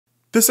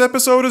This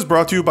episode is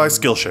brought to you by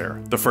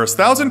Skillshare. The first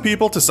 1,000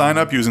 people to sign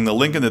up using the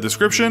link in the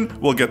description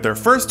will get their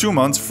first 2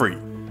 months free.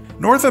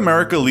 North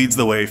America leads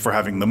the way for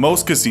having the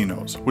most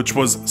casinos, which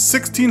was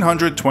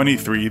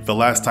 1,623 the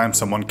last time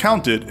someone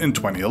counted in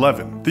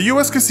 2011. The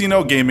US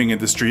casino gaming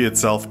industry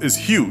itself is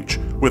huge,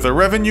 with a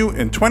revenue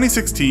in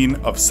 2016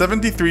 of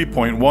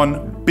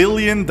 $73.1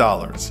 billion.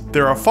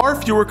 There are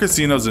far fewer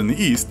casinos in the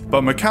East,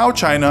 but Macau,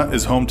 China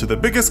is home to the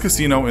biggest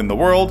casino in the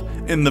world,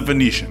 in the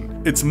Venetian.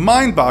 It's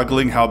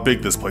mind-boggling how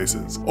big this place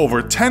is.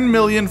 Over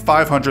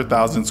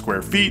 10,500,000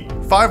 square feet,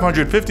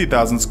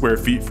 550,000 square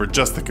feet for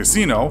just the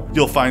casino.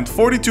 You'll find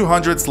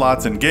 4,200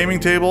 slots and gaming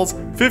tables,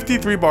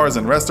 53 bars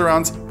and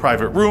restaurants,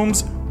 private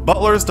rooms,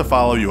 butlers to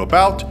follow you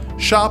about,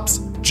 shops,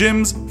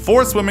 gyms,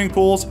 4 swimming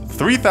pools,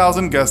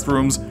 3,000 guest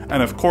rooms,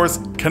 and of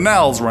course,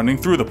 canals running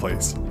through the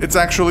place. It's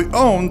actually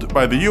owned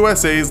by the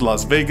USA's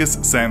Las Vegas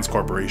Sands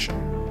Corporation.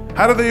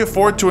 How do they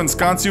afford to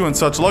ensconce you in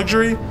such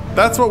luxury?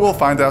 That's what we'll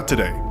find out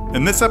today,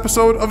 in this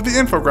episode of the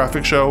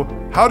infographic show,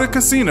 How Do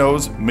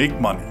Casinos Make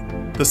Money?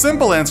 The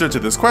simple answer to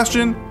this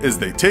question is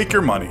they take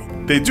your money.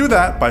 They do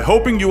that by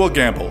hoping you will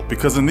gamble,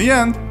 because in the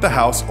end, the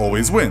house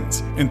always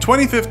wins. In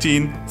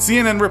 2015,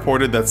 CNN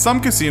reported that some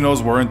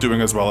casinos weren't doing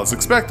as well as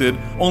expected,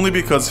 only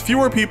because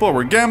fewer people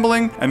were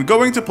gambling and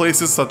going to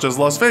places such as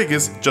Las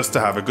Vegas just to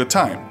have a good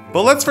time.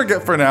 But let's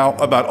forget for now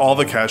about all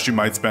the cash you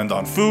might spend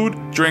on food,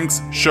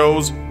 drinks,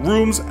 shows,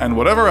 rooms, and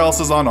whatever else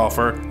is on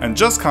offer, and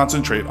just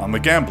concentrate on the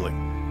gambling.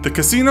 The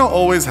casino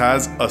always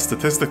has a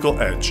statistical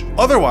edge.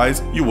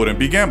 Otherwise, you wouldn't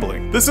be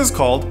gambling. This is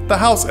called the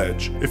house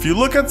edge. If you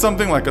look at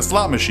something like a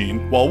slot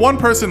machine, while one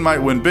person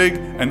might win big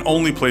and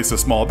only place a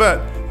small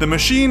bet, the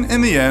machine in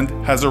the end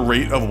has a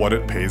rate of what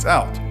it pays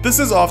out. This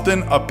is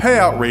often a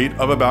payout rate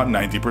of about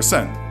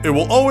 90%. It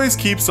will always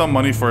keep some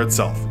money for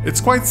itself.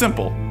 It's quite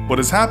simple. What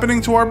is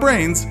happening to our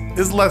brains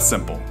is less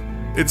simple.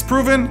 It's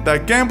proven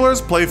that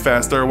gamblers play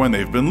faster when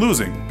they've been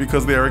losing,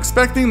 because they are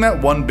expecting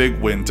that one big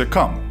win to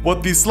come.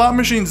 What these slot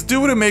machines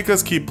do to make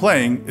us keep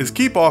playing is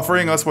keep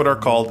offering us what are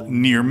called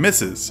near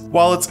misses.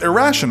 While it's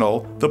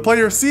irrational, the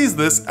player sees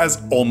this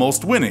as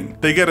almost winning.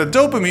 They get a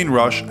dopamine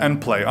rush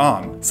and play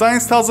on.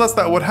 Science tells us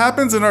that what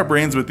happens in our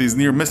brains with these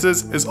near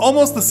misses is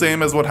almost the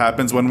same as what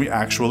happens when we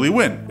actually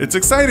win. It's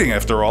exciting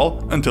after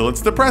all, until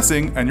it's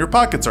depressing and your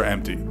pockets are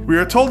empty. We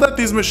are told that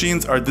these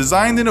machines are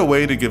designed in a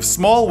way to give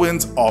small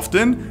wins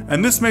often,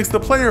 and this makes the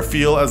player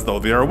feel as though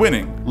they are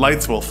winning.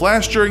 Lights will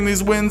flash during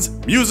these wins,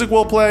 music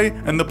will play,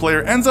 and the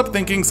player ends up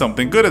thinking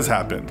something good has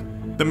happened.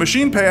 The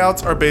machine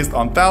payouts are based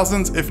on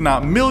thousands, if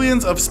not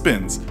millions, of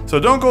spins, so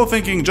don't go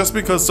thinking just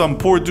because some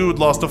poor dude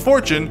lost a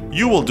fortune,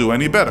 you will do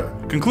any better.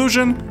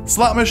 Conclusion: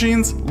 slot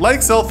machines,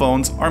 like cell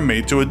phones, are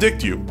made to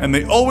addict you, and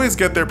they always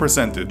get their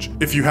percentage.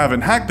 If you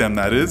haven't hacked them,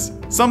 that is,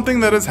 something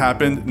that has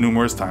happened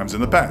numerous times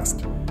in the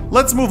past.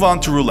 Let's move on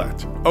to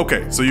roulette.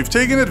 Okay, so you've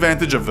taken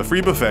advantage of the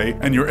free buffet,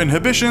 and your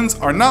inhibitions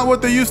are not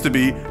what they used to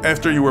be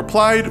after you were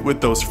plied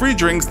with those free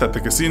drinks that the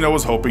casino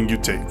was hoping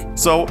you'd take.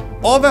 So,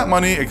 all that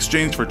money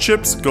exchanged for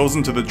chips goes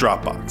into the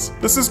drop box.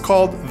 This is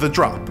called the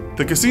drop.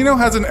 The casino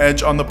has an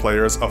edge on the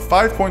players of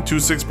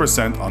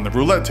 5.26% on the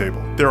roulette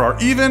table. There are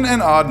even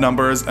and odd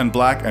numbers and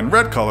black and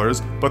red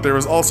colors, but there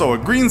is also a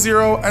green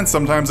 0 and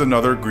sometimes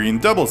another green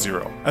double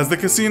 0. As the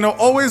casino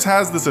always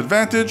has this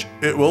advantage,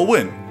 it will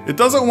win. It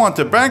doesn't want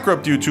to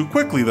bankrupt you too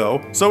quickly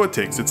though, so it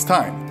takes its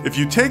time. If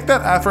you take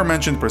that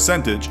aforementioned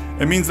percentage,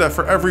 it means that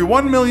for every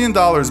 $1 million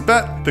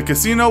bet, the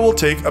casino will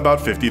take about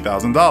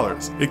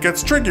 $50,000. It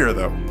gets trickier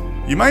though.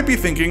 You might be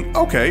thinking,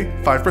 okay,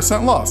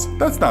 5% loss,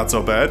 that's not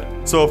so bad.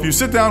 So if you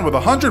sit down with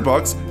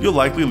 $100, you'll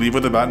likely leave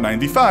with about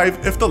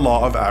 95 if the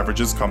law of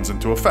averages comes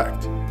into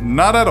effect.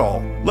 Not at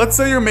all. Let's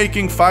say you're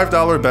making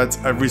 $5 bets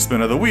every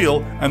spin of the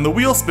wheel, and the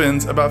wheel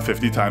spins about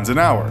 50 times an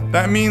hour.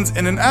 That means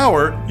in an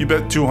hour, you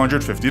bet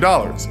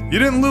 $250. You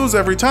didn't lose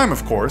every time,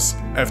 of course.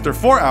 After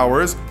 4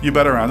 hours, you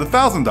bet around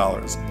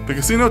 $1,000. The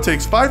casino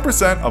takes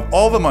 5% of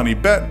all the money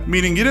bet,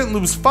 meaning you didn't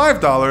lose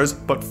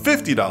 $5, but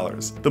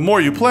 $50. The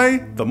more you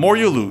play, the more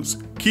you lose.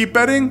 Keep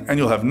betting and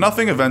you'll have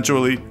nothing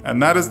eventually,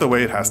 and that is the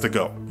way it has to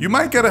go. You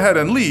might get ahead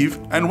and leave,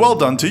 and well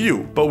done to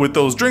you, but with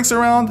those drinks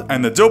around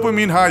and the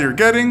dopamine high you're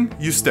getting,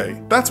 you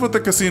stay. That's what the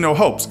casino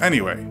hopes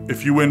anyway.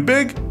 If you win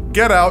big,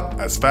 get out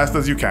as fast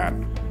as you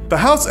can. The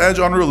house edge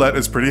on roulette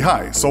is pretty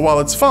high, so while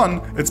it's fun,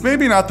 it's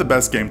maybe not the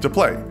best game to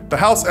play. The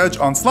house edge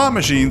on slot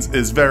machines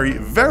is very,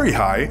 very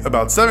high,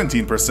 about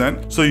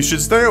 17%, so you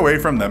should stay away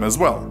from them as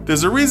well.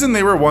 There's a reason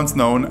they were once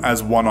known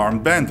as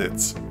one-armed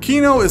bandits.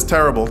 Keno is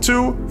terrible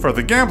too, for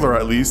the gambler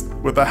at least,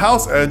 with a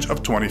house edge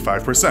of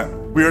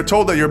 25%. We are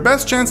told that your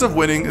best chance of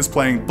winning is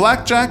playing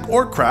blackjack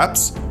or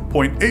craps,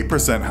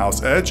 0.8%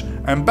 house edge,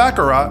 and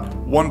baccarat,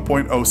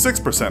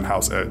 1.06%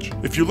 house edge.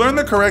 If you learn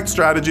the correct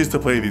strategies to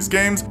play these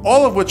games,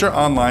 all of which are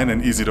online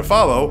and easy to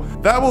follow,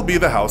 that will be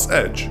the house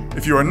edge.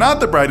 If you are not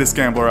the brightest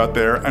gambler out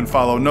there and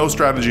follow no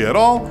strategy at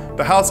all,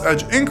 the house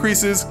edge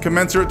increases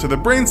commensurate to the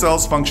brain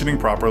cells functioning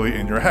properly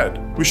in your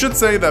head. We should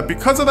say that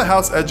because of the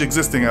house edge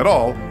existing at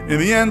all, in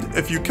the end,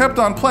 if you kept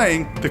on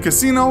playing, the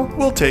casino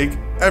will take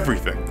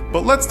everything.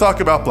 But let's talk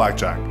about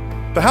blackjack.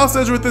 The house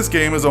edge with this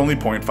game is only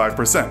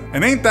 0.5%,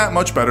 and ain't that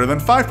much better than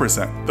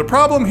 5%. The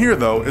problem here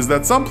though is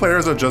that some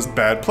players are just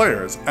bad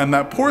players, and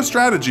that poor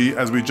strategy,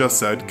 as we just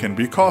said, can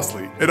be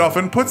costly. It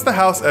often puts the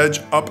house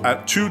edge up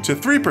at 2 to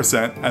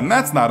 3%, and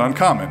that's not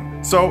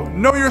uncommon. So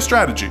know your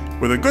strategy.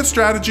 With a good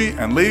strategy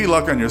and lady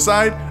luck on your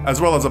side,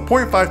 as well as a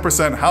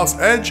 0.5% house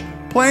edge,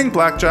 playing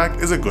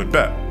blackjack is a good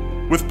bet.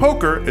 With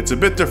poker, it's a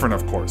bit different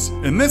of course.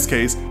 In this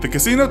case, the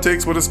casino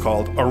takes what is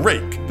called a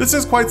rake. This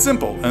is quite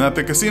simple in that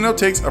the casino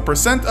takes a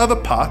percent of the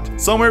pot,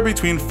 somewhere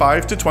between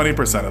 5 to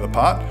 20% of the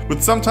pot,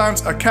 with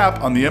sometimes a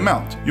cap on the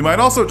amount. You might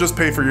also just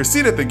pay for your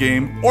seat at the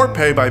game, or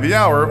pay by the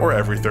hour or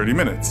every 30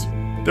 minutes.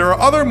 There are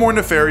other more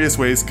nefarious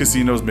ways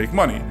casinos make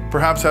money,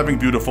 perhaps having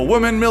beautiful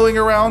women milling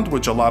around,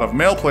 which a lot of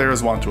male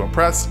players want to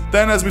impress.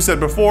 Then, as we said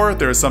before,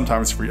 there is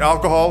sometimes free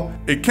alcohol.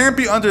 It can't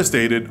be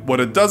understated what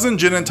a dozen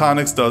gin and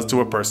tonics does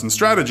to a person's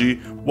strategy,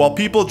 while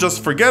people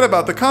just forget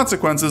about the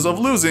consequences of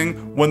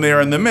losing when they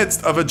are in the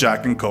midst of a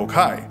Jack and Coke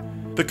high.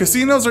 The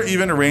casinos are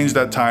even arranged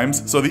at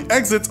times so the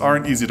exits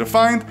aren't easy to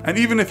find, and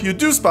even if you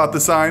do spot the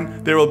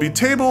sign, there will be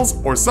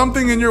tables or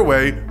something in your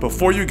way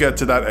before you get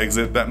to that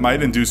exit that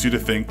might induce you to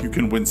think you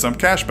can win some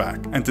cash back.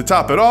 And to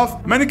top it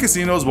off, many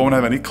casinos won't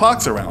have any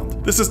clocks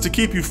around. This is to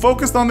keep you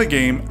focused on the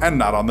game and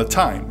not on the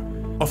time.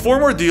 A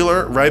former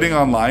dealer writing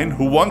online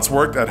who once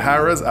worked at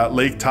Harrah's at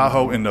Lake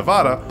Tahoe in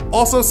Nevada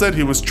also said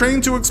he was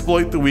trained to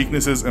exploit the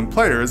weaknesses in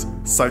players,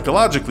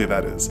 psychologically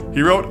that is.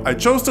 He wrote, "I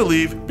chose to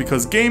leave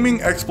because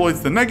gaming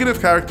exploits the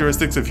negative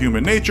characteristics of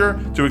human nature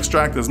to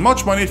extract as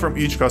much money from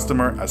each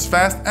customer as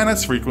fast and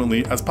as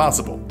frequently as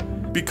possible."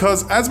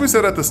 Because, as we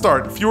said at the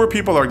start, fewer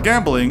people are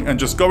gambling and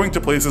just going to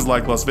places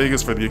like Las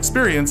Vegas for the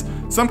experience,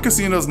 some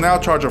casinos now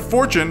charge a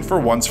fortune for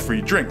once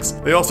free drinks.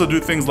 They also do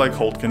things like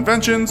hold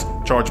conventions,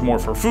 charge more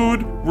for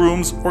food,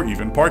 rooms, or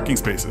even parking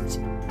spaces.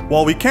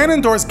 While we can't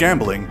endorse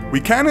gambling, we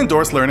can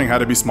endorse learning how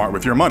to be smart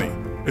with your money.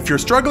 If you're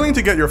struggling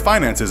to get your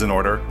finances in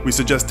order, we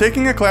suggest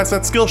taking a class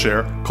at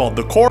Skillshare called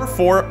the Core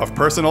 4 of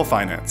Personal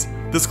Finance.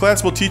 This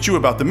class will teach you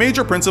about the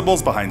major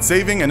principles behind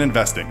saving and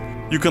investing.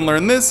 You can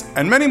learn this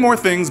and many more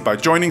things by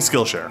joining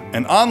Skillshare,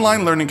 an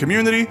online learning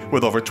community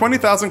with over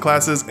 20,000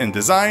 classes in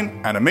design,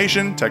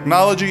 animation,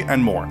 technology,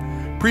 and more.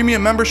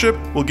 Premium membership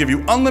will give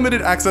you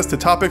unlimited access to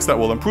topics that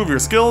will improve your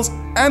skills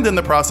and, in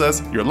the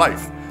process, your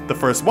life. The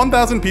first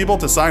 1,000 people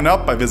to sign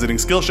up by visiting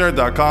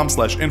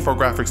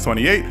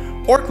Skillshare.com/infographics28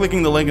 or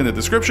clicking the link in the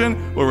description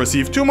will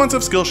receive 2 months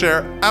of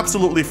Skillshare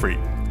absolutely free.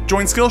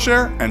 Join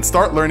Skillshare and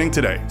start learning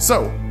today.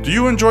 So, do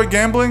you enjoy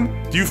gambling?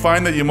 Do you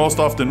find that you most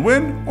often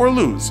win or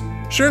lose?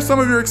 Share some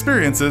of your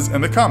experiences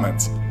in the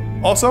comments.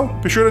 Also,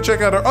 be sure to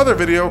check out our other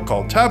video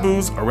called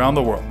Taboos Around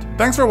the World.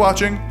 Thanks for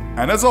watching,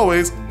 and as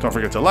always, don't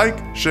forget to like,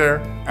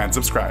 share, and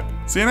subscribe.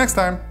 See you next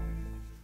time!